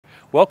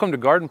Welcome to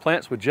Garden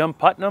Plants with Jim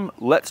Putnam.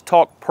 Let's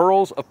talk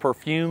Pearls of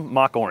Perfume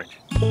Mock Orange.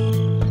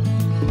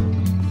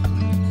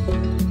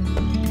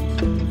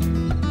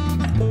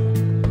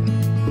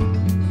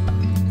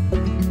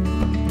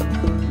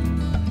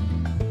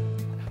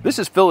 This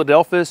is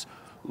Philadelphus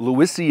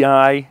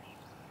lewisii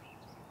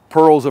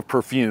Pearls of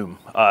Perfume.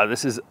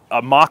 This is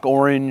a mock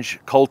orange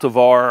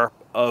cultivar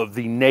of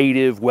the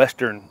native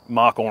Western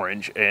mock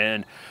orange,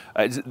 and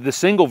the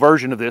single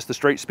version of this, the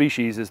straight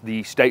species, is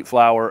the state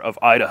flower of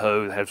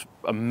Idaho. It has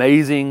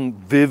amazing,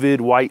 vivid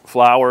white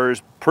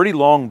flowers, pretty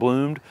long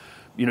bloomed,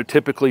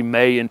 typically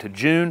May into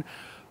June.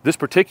 This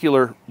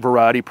particular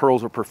variety,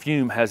 Pearls of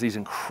Perfume, has these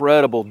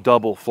incredible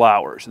double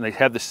flowers, and they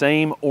have the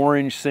same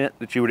orange scent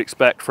that you would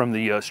expect from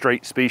the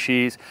straight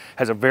species,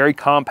 has a very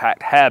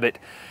compact habit,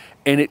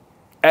 and it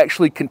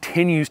actually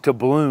continues to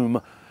bloom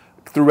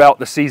throughout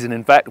the season.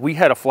 In fact, we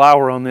had a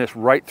flower on this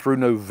right through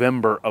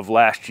November of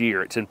last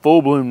year. It's in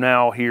full bloom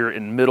now here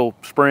in middle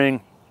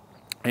spring,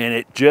 and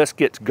it just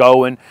gets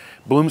going,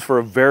 blooms for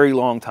a very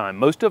long time.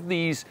 Most of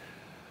these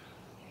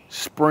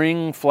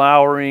spring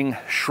flowering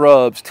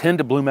shrubs tend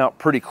to bloom out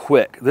pretty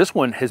quick. This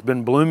one has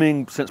been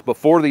blooming since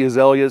before the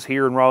azaleas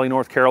here in Raleigh,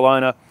 North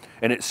Carolina,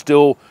 and it's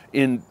still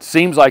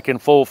seems like in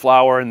full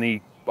flower,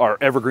 and our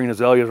evergreen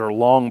azaleas are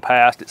long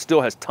past. It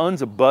still has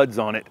tons of buds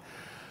on it.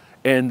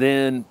 And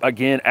then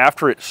again,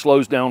 after it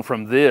slows down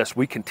from this,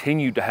 we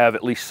continued to have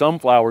at least some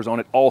flowers on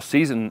it all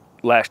season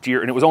last year,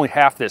 and it was only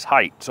half this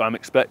height, so I'm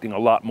expecting a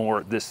lot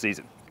more this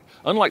season.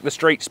 Unlike the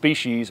straight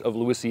species of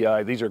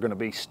lewisii, these are going to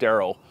be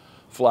sterile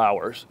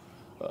flowers.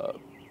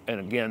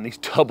 And again, these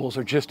doubles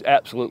are just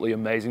absolutely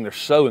amazing. They're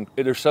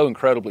so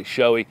incredibly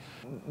showy.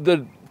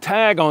 The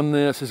tag on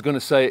this is going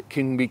to say it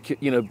can be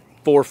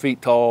 4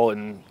 feet tall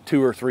and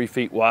 2 or 3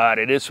 feet wide.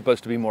 It is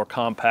supposed to be more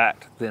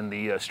compact than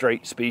the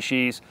straight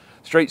species.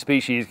 Straight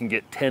species can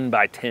get 10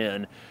 by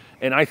 10.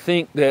 And I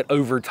think that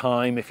over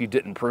time, if you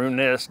didn't prune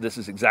this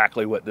is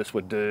exactly what this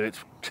would do. It's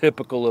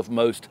typical of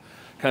most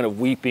kind of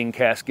weeping,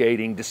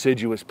 cascading,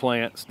 deciduous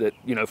plants that,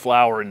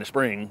 flower in the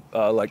spring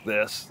like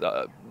this.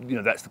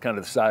 That's the kind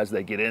of the size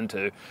they get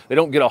into. They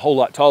don't get a whole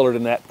lot taller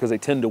than that because they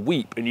tend to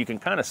weep. And you can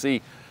kind of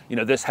see,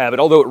 this habit,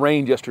 although it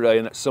rained yesterday,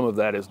 and some of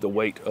that is the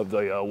weight of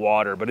the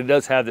water, but it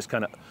does have this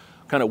kind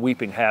of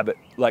weeping habit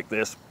like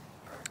this.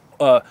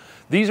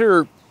 These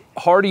are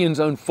hardy in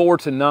zone 4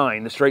 to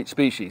 9, the straight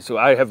species. So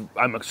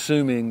I'm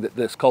assuming that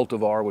this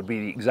cultivar would be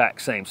the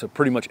exact same. So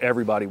pretty much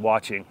everybody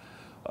watching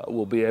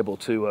will be able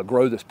to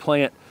grow this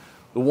plant.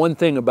 The one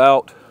thing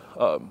about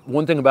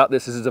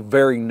this is it's a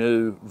very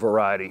new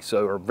variety,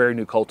 or very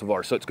new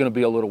cultivar. So it's going to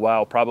be a little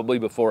while probably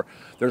before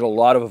there's a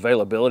lot of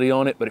availability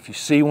on it. But if you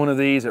see one of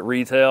these at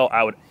retail,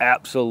 I would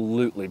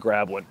absolutely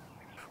grab one.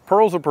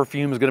 Pearls of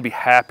Perfume is going to be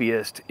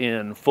happiest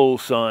in full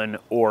sun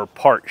or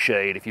part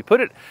shade. If you put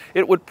it,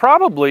 it would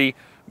probably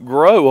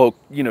grow,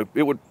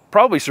 it would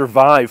probably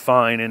survive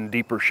fine in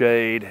deeper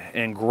shade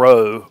and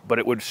grow, but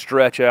it would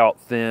stretch out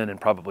thin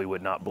and probably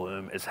would not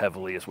bloom as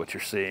heavily as what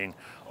you're seeing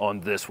on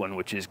this one,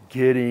 which is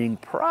getting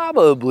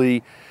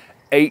probably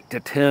 8 to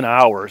 10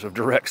 hours of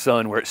direct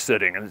sun where it's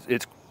sitting, and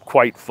it's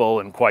quite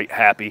full and quite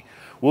happy.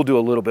 We'll do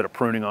a little bit of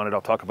pruning on it.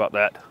 I'll talk about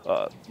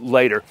that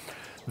later.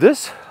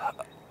 This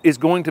is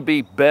going to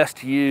be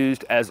best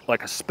used as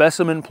like a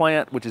specimen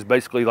plant, which is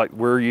basically like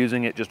we're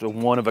using it, just a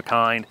one of a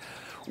kind.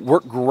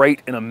 Work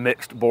great in a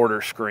mixed border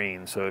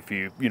screen. So if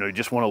you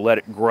just want to let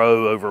it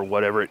grow over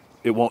whatever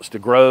it wants to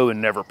grow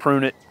and never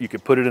prune it, you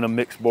could put it in a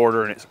mixed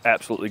border and it's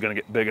absolutely going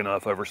to get big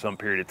enough over some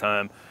period of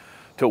time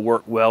to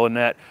work well in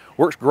that.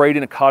 Works great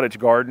in a cottage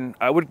garden.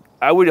 I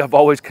would have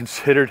always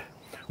considered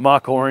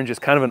mock orange as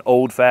kind of an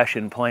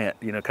old-fashioned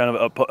plant, kind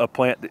of a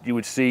plant that you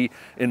would see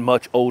in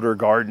much older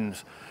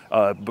gardens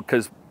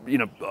because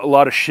a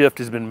lot of shift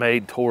has been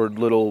made toward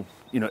little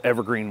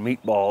evergreen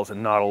meatballs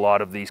and not a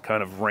lot of these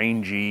kind of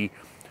rangy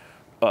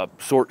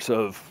sorts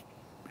of,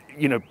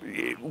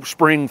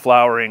 spring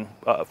flowering,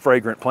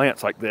 fragrant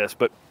plants like this.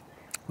 But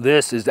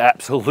this is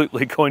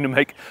absolutely going to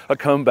make a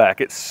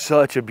comeback. It's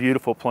such a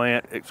beautiful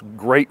plant. It's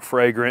great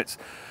fragrance,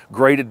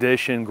 great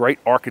addition, great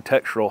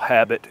architectural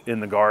habit in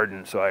the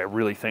garden. So I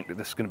really think that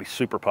this is going to be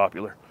super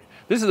popular.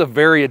 This is a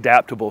very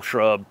adaptable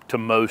shrub to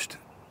most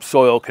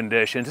soil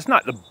conditions. It's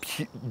not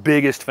the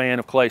biggest fan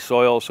of clay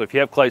soil, so if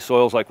you have clay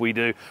soils like we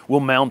do, we'll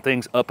mound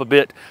things up a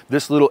bit.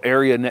 This little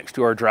area next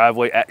to our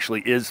driveway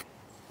actually is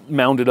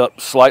mounded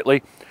up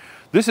slightly.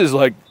 This is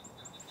like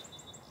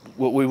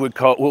what we would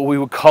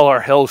call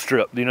our hell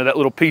strip, that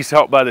little piece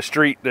out by the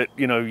street that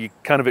you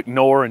kind of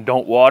ignore and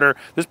don't water.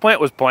 This plant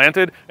was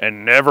planted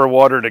and never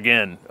watered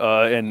again,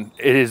 and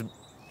it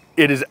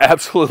is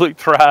absolutely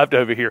thrived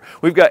over here.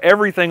 We've got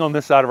everything on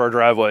this side of our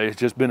driveway. It's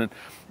just been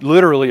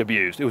literally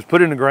abused. It was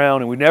put in the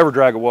ground and we never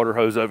drag a water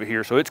hose over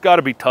here, so it's got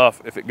to be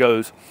tough if it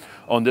goes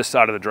on this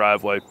side of the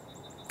driveway.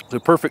 It's a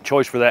perfect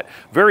choice for that.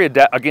 Very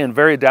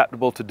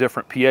adaptable to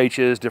different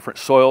pHs, different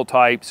soil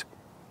types.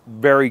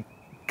 Very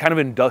kind of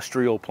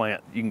industrial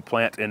plant. You can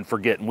plant and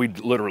forget, and we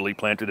literally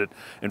planted it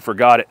and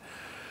forgot it.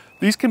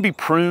 These can be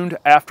pruned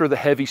after the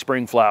heavy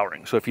spring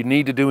flowering. So if you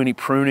need to do any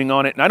pruning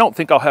on it, and I don't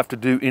think I'll have to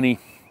do any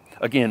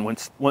again,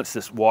 once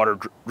this water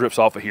drips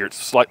off of here,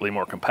 it's slightly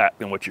more compact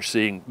than what you're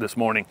seeing this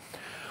morning.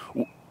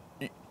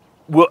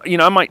 Well, you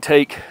know, I might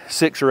take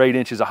 6 or 8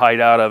 inches of height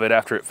out of it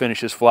after it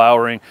finishes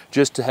flowering,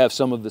 just to have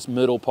some of this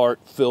middle part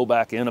fill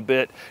back in a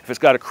bit. If it's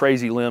got a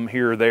crazy limb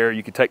here or there,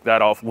 you can take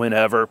that off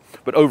whenever.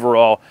 But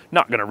overall,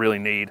 not gonna really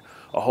need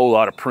a whole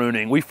lot of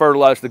pruning. We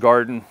fertilize the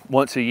garden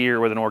once a year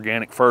with an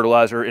organic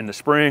fertilizer in the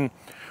spring.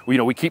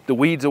 We keep the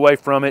weeds away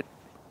from it,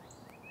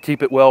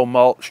 keep it well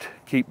mulched,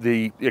 keep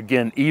the,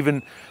 again,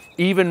 even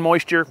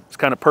moisture. It's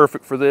kind of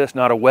perfect for this.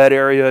 Not a wet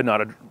area,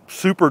 not a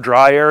super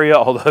dry area,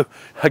 although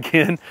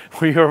again,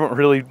 we haven't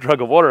really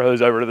drug a water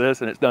hose over to this,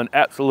 and it's done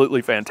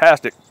absolutely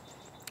fantastic.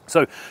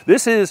 So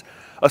this is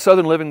a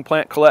Southern Living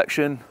plant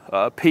collection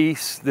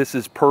piece. This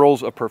is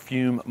Pearls of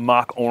Perfume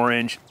Mock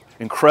Orange.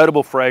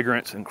 Incredible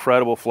fragrance,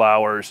 incredible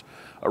flowers.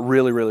 I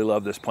really, really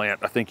love this plant.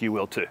 I think you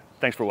will too.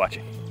 Thanks for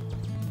watching.